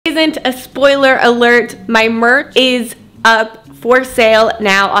Isn't a spoiler alert, my merch is up for sale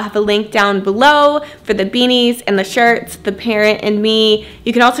now. I'll have a link down below for the beanies and the shirts, the parent and me.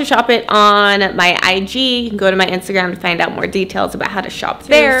 You can also shop it on my IG. You can go to my Instagram to find out more details about how to shop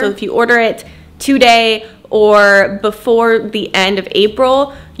there. So if you order it today or before the end of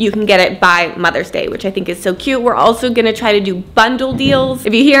April, you can get it by Mother's Day, which I think is so cute. We're also gonna try to do bundle deals.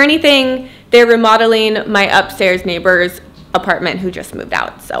 If you hear anything, they're remodeling my upstairs neighbor's apartment who just moved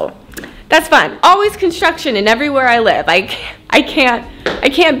out, so that's fun. Always construction in everywhere I live. I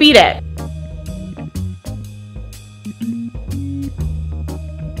can't beat it.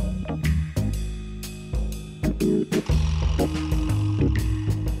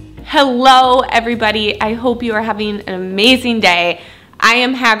 Hello everybody, I hope you are having an amazing day. I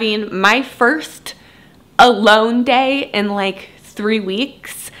am having my first alone day in like 3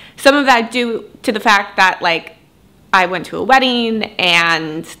 weeks. Some of that due to the fact that like I went to a wedding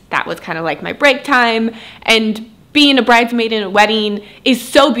and that was kind of like my break time, and being a bridesmaid in a wedding is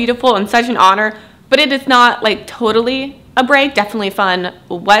so beautiful and such an honor, but it is not like totally a break. Definitely fun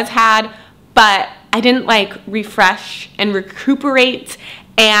was had, but I didn't like refresh and recuperate.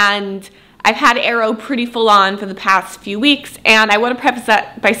 And I've had Arrow pretty full on for the past few weeks, and I want to preface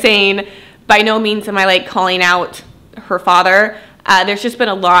that by saying by no means am I like calling out her father. There's just been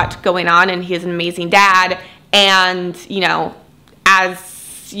a lot going on, and he is an amazing dad. And you know,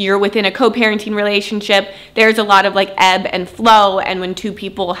 as you're within a co-parenting relationship, there's a lot of like ebb and flow, and when two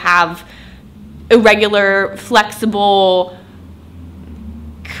people have irregular, flexible,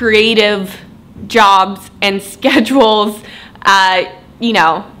 creative jobs and schedules, you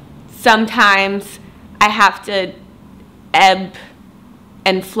know, sometimes I have to ebb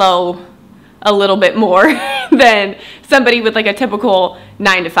and flow a little bit more than somebody with like a typical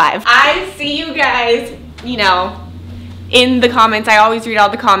 9 to 5. I see you guys, you know, in the comments. I always read all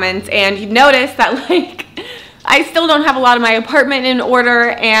the comments, and you've noticed that like I still don't have a lot of my apartment in order,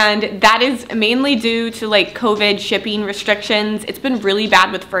 and that is mainly due to like COVID shipping restrictions. It's been really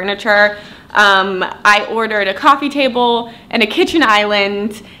bad with furniture. I ordered a coffee table and a kitchen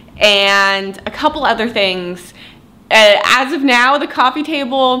island and a couple other things. As of now, the coffee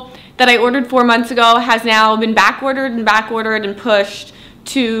table that I ordered 4 months ago has now been back ordered and pushed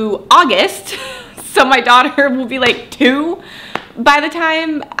to August. So my daughter will be like 2 by the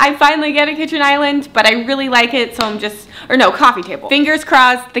time I finally get a kitchen island, but I really like it, so I'm just, or no, coffee table. Fingers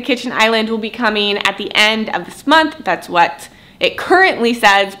crossed the kitchen island will be coming at the end of this month. That's what it currently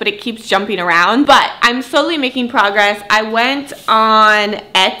says, but it keeps jumping around. But I'm slowly making progress. I went on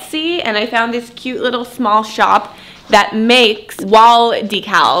Etsy and I found this cute little small shop that makes wall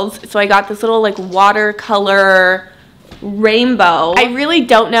decals. So I got this little like watercolor rainbow. I really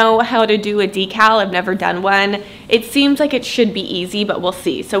don't know how to do a decal. I've never done one. It seems like it should be easy, but we'll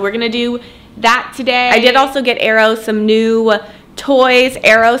see. So we're gonna do that today. I did also get Arrow some new toys.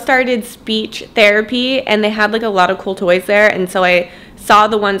 Arrow started speech therapy, and they had like a lot of cool toys there, and so I saw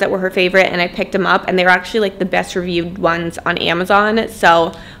the ones that were her favorite and I picked them up, and they were actually like the best reviewed ones on Amazon,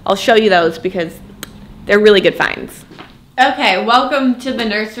 so I'll show you those because they're really good finds. Okay, welcome to the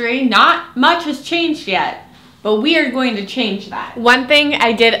nursery. Not much has changed yet, but we are going to change that. One thing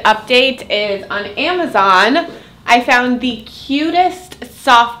I did update is on Amazon, I found the cutest,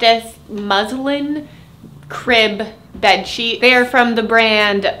 softest muslin crib bed sheet. They are from the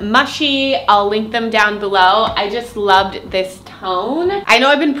brand Mushy. I'll link them down below. I just loved this tone. I know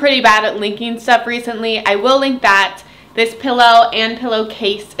I've been pretty bad at linking stuff recently. I will link that. This pillow and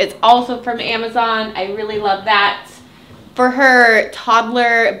pillowcase is also from Amazon. I really love that. For her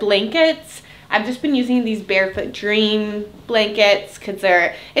toddler blankets, I've just been using these Barefoot Dream blankets because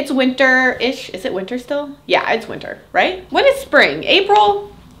it's winter-ish. Is it winter still? Yeah, it's winter, right? When is spring?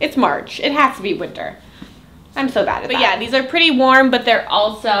 April? It's March. It has to be winter. I'm so bad at that. But yeah, these are pretty warm, but they're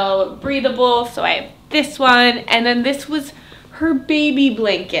also breathable. So I have this one, and then this was her baby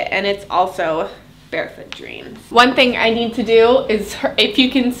blanket, and it's also Barefoot Dreams. One thing I need to do is, if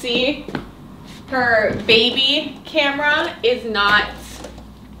you can see, her baby camera is not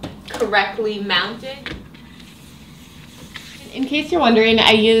correctly mounted. In case you're wondering,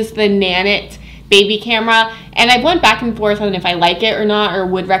 I use the Nanit baby camera, and I went back and forth on if I like it or not, or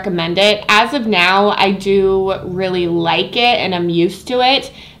would recommend it. As of now, I do really like it and I'm used to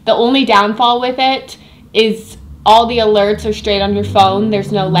it. The only downfall with it is all the alerts are straight on your phone.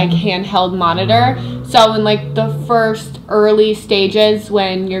 There's no like handheld monitor. So in like the first early stages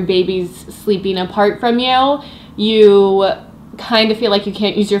when your baby's sleeping apart from you, you kind of feel like you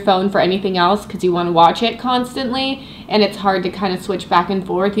can't use your phone for anything else because you want to watch it constantly, and it's hard to kind of switch back and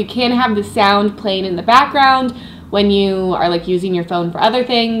forth. You can have the sound playing in the background, when you are like using your phone for other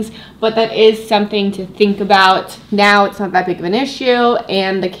things, but that is something to think about. Now it's not that big of an issue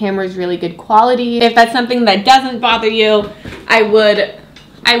and the camera is really good quality. If that's something that doesn't bother you, I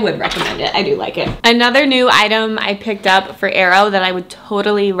would recommend it. I do like it. Another new item I picked up for Arrow that I would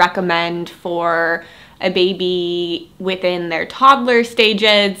totally recommend for a baby within their toddler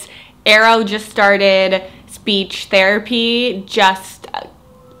stages. Arrow just started speech therapy just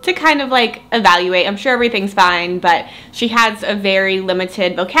to kind of like evaluate. I'm sure everything's fine, but she has a very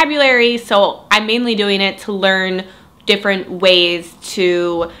limited vocabulary, so I'm mainly doing it to learn different ways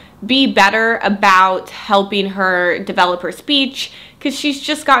to be better about helping her develop her speech, because she's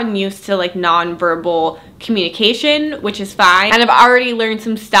just gotten used to like nonverbal communication, which is fine. And I've already learned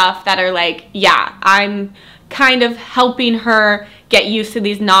some stuff that are like, yeah, I'm kind of helping her get used to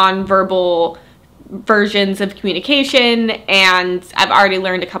these nonverbal versions of communication, and I've already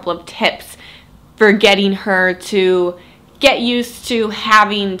learned a couple of tips for getting her to get used to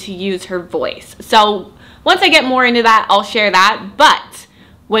having to use her voice. So once I get more into that, I'll share that. But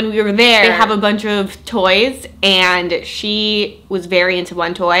when we were there, they have a bunch of toys, and she was very into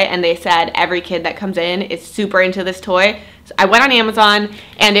one toy, and they said every kid that comes in is super into this toy. So I went on Amazon,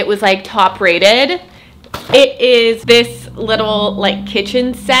 and it was like top rated. It is this little like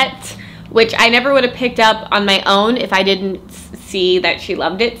kitchen set, which I never would have picked up on my own if I didn't see that she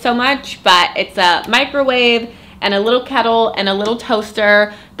loved it so much. But it's a microwave and a little kettle and a little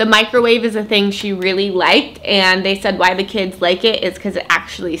toaster. The microwave is a thing she really liked, and they said why the kids like it is because it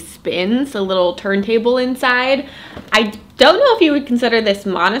actually spins, a little turntable inside. I don't know if you would consider this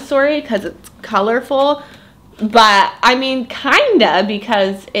Montessori because it's colorful, but I mean kinda,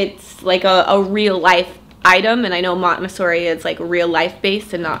 because it's like a real life item, and I know Montessori is like real life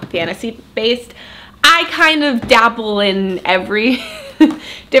based and not fantasy based. I kind of dabble in every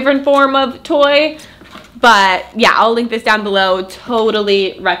different form of toy, but yeah, I'll link this down below.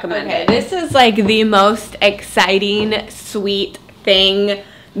 Totally recommend it. This is like the most exciting, sweet thing,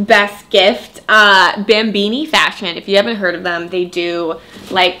 best gift. BAMBAINI Fashion. If you haven't heard of them, they do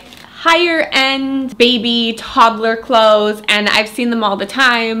like higher end baby toddler clothes, and I've seen them all the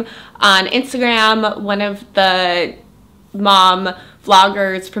time on Instagram. One of the mom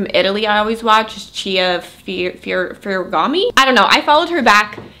vloggers from Italy I always watch is Chia Ferragamo. I don't know, I followed her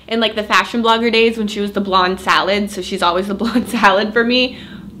back in like the fashion blogger days when she was the blonde salad, so she's always the blonde salad for me.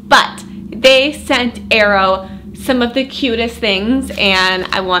 But they sent Arrow some of the cutest things, and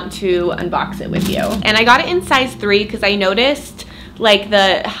I want to unbox it with you. And I got it in size 3 because I noticed like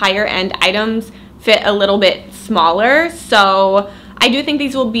the higher end items fit a little bit smaller, so I do think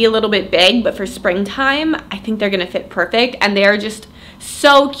these will be a little bit big, but for springtime, I think they're gonna fit perfect, and they're just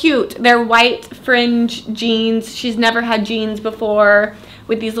so cute. They're white fringe jeans. She's never had jeans before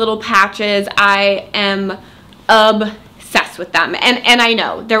with these little patches. I am obsessed with them, and I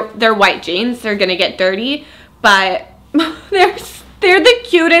know they're white jeans. They're gonna get dirty, but they're the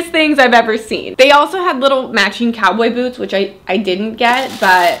cutest things I've ever seen. They also had little matching cowboy boots, which I didn't get,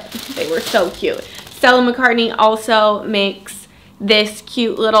 but they were so cute. Stella McCartney also makes this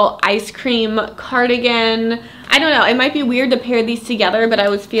cute little ice cream cardigan. I don't know, it might be weird to pair these together, but I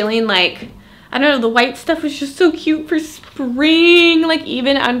was feeling like, I don't know, the white stuff was just so cute for spring, like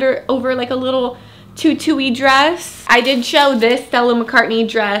even over like a little tutu-y dress. I did show this Stella McCartney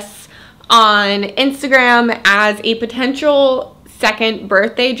dress on Instagram as a potential second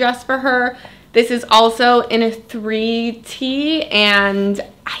birthday dress for her. This is also in a 3T, and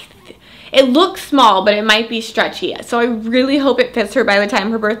it looks small, but it might be stretchy. So I really hope it fits her by the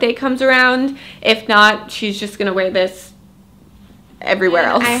time her birthday comes around. If not, she's just gonna wear this everywhere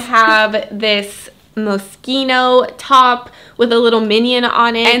else. I have this Moschino top with a little minion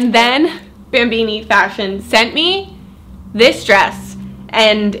on it. And then BAMBAINI Fashion sent me this dress.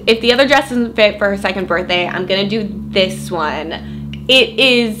 And if the other dress doesn't fit for her second birthday, I'm gonna do this one. It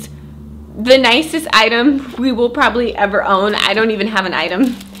is the nicest item we will probably ever own. I don't even have an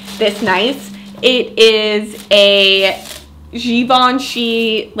item this nice. It is a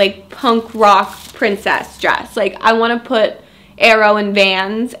Givenchy like punk rock princess dress. Like I want to put Arrow in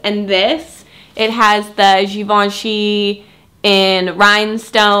Vans, and this, it has the Givenchy in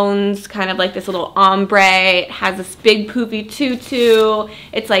rhinestones, kind of like this little ombre. It has this big poofy tutu.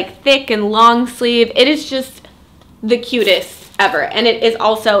 It's like thick and long sleeve. It is just the cutest ever, and it is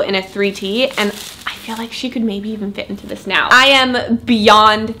also in a 3T, and I feel like she could maybe even fit into this now. I am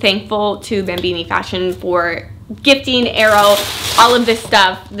beyond thankful to BAMBAINI Fashion for gifting Arrow all of this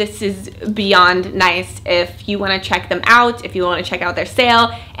stuff. This is beyond nice. If you want to check them out, if you want to check out their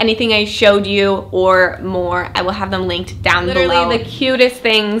sale, anything I showed you or more, I will have them linked down below. Literally the cutest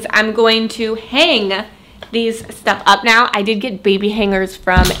things. I'm going to hang these stuff up now. I did get baby hangers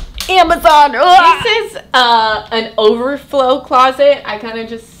from Amazon. Ugh. This is an overflow closet. I kind of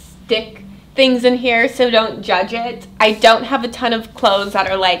just stick things in here, so don't judge it. I don't have a ton of clothes that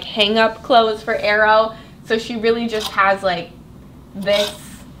are like hang up clothes for Arrow, so she really just has like this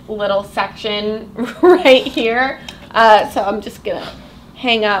little section right here. So I'm just gonna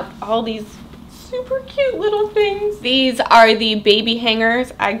hang up all these super cute little things. These are the baby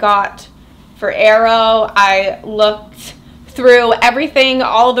hangers I got for Arrow. I looked through everything,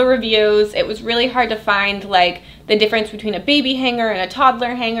 all the reviews. It was really hard to find like the difference between a baby hanger and a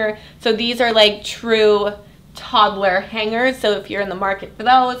toddler hanger. So these are like true toddler hangers. So if you're in the market for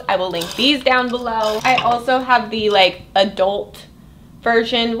those, I will link these down below. I also have the like adult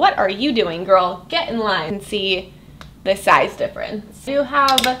version. What are you doing, girl? Get in line and see the size difference. I do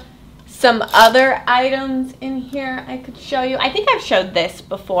have some other items in here I could show you. I think I've showed this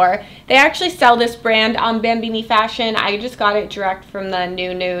before. They actually sell this brand on Bambini Fashion. I just got it direct from the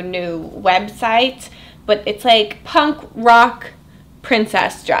new website, but it's like punk rock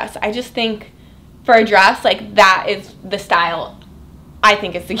princess dress. I just think for a dress, like that is the style I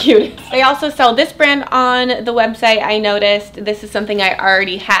think it's the cutest. They also sell this brand on the website. I noticed this is something I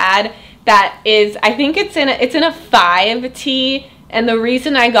already had that is, I think it's in a 5T, and the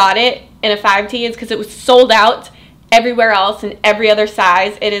reason I got it in a 5T is because it was sold out everywhere else in every other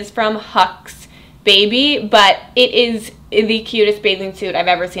size. It is from Huck's Baby, but it is the cutest bathing suit I've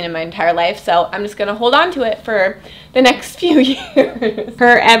ever seen in my entire life, so I'm just gonna hold on to it for the next few years.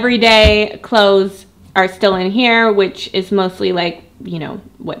 Her everyday clothes are still in here, which is mostly like, you know,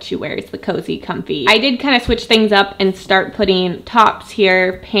 what she wears, the cozy, comfy. I did kind of switch things up and start putting tops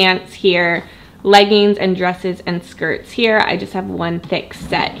here, pants here, leggings and dresses and skirts here. I just have one thick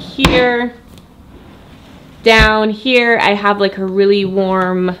set here. Down here, I have like a really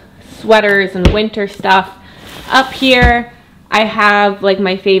warm sweaters and winter stuff. Up here, I have like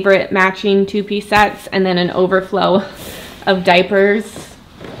my favorite matching two-piece sets and then an overflow of diapers.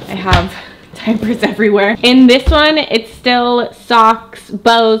 I have diapers everywhere. In this one, it's still socks,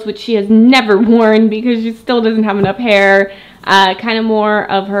 bows, which she has never worn because she still doesn't have enough hair. Kind of more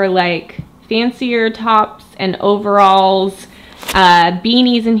of her like fancier tops and overalls.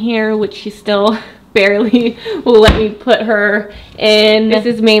 Beanies in here, which she still barely will let me put her in. This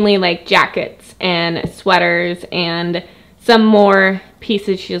is mainly like jackets and sweaters and some more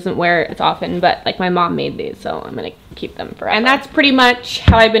pieces she doesn't wear as often, but like my mom made these, so I'm gonna keep them forever. And that's pretty much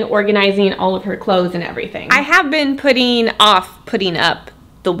how I've been organizing all of her clothes and everything. I have been putting up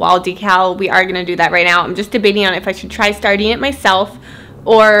the wall decal. We are gonna do that right now. I'm just debating on if I should try starting it myself,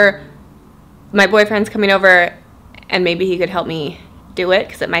 or my boyfriend's coming over and maybe he could help me do it,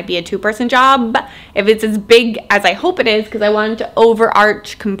 because it might be a two-person job if it's as big as I hope it is, because I wanted to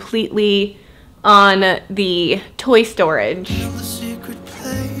overarch completely on the toy storage.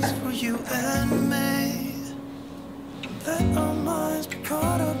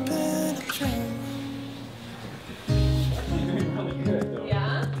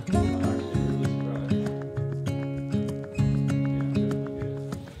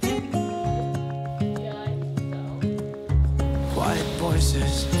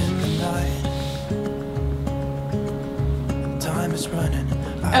 Voices in the night. Time is running.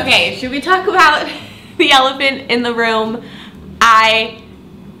 Okay, should we talk about the elephant in the room?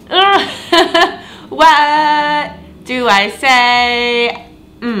 What do I say?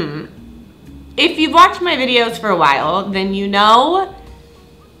 If you've watched my videos for a while, then you know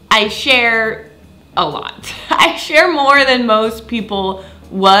I share a lot. I share more than most people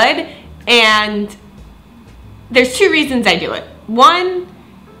would, and there's two reasons I do it. One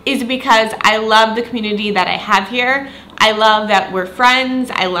is because I love the community that I have here. I love that we're friends.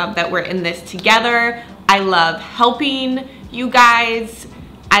 I love that we're in this together. I love helping you guys.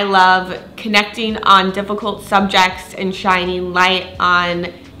 I love connecting on difficult subjects and shining light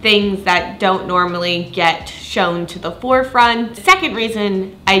on things that don't normally get shown to the forefront. The second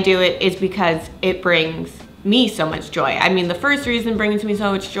reason I do it is because it brings me so much joy. I mean, the first reason brings me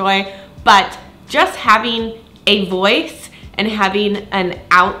so much joy, but just having a voice and having an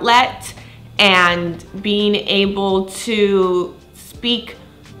outlet and being able to speak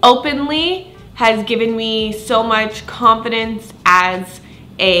openly has given me so much confidence as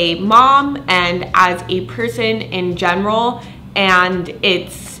a mom and as a person in general, and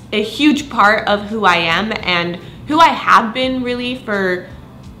it's a huge part of who I am and who I have been really for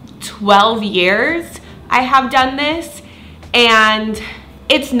 12 years. I have done this, and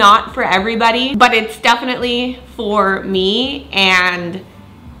it's not for everybody, but it's definitely for me. And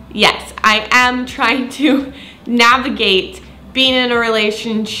yes, I am trying to navigate being in a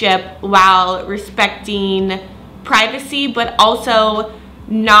relationship while respecting privacy, but also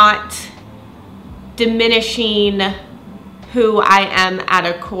not diminishing who I am at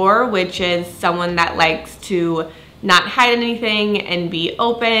a core, which is someone that likes to not hide anything and be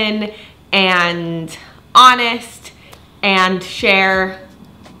open and honest and share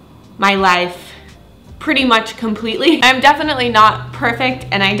my life pretty much completely. I'm definitely not perfect,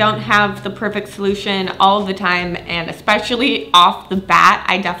 and I don't have the perfect solution all the time, and especially off the bat,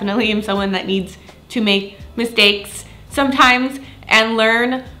 I definitely am someone that needs to make mistakes sometimes and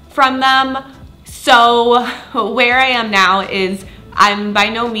learn from them. So where I am now is I'm by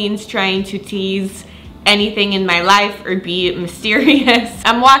no means trying to tease anything in my life or be mysterious.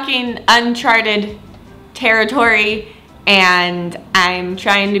 I'm walking uncharted territory, and I'm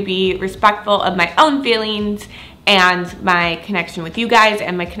trying to be respectful of my own feelings and my connection with you guys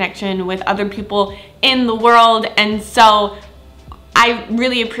and my connection with other people in the world. And so I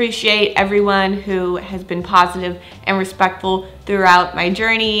really appreciate everyone who has been positive and respectful throughout my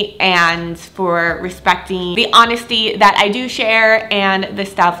journey, and for respecting the honesty that I do share and the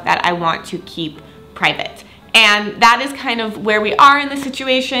stuff that I want to keep private. And that is kind of where we are in the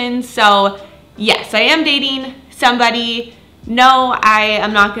situation. So yes, I am dating somebody. No, I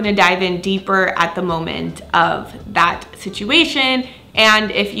am not going to dive in deeper at the moment of that situation.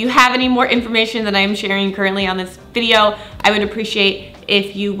 And if you have any more information that I'm sharing currently on this video, I would appreciate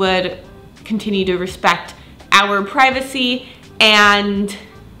if you would continue to respect our privacy and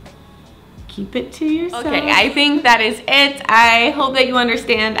keep it to yourself. Okay, I think that is it. I hope that you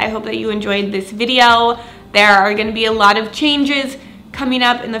understand. I hope that you enjoyed this video. There are going to be a lot of changes coming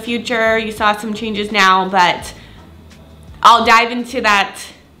up in the future. You saw some changes now, but I'll dive into that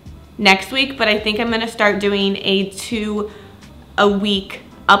next week. But I think I'm going to start doing a 2-a-week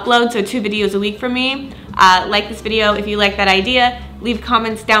upload, so 2 videos a week from me. Like this video if you like that idea. Leave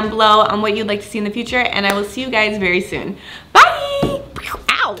comments down below on what you'd like to see in the future, and I will see you guys very soon. Bye!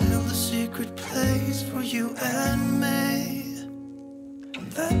 Ow! Build a secret place for you and me.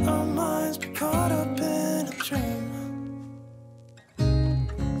 Let our minds be caught up in a dream.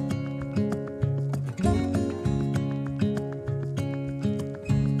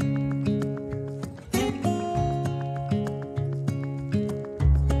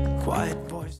 Quiet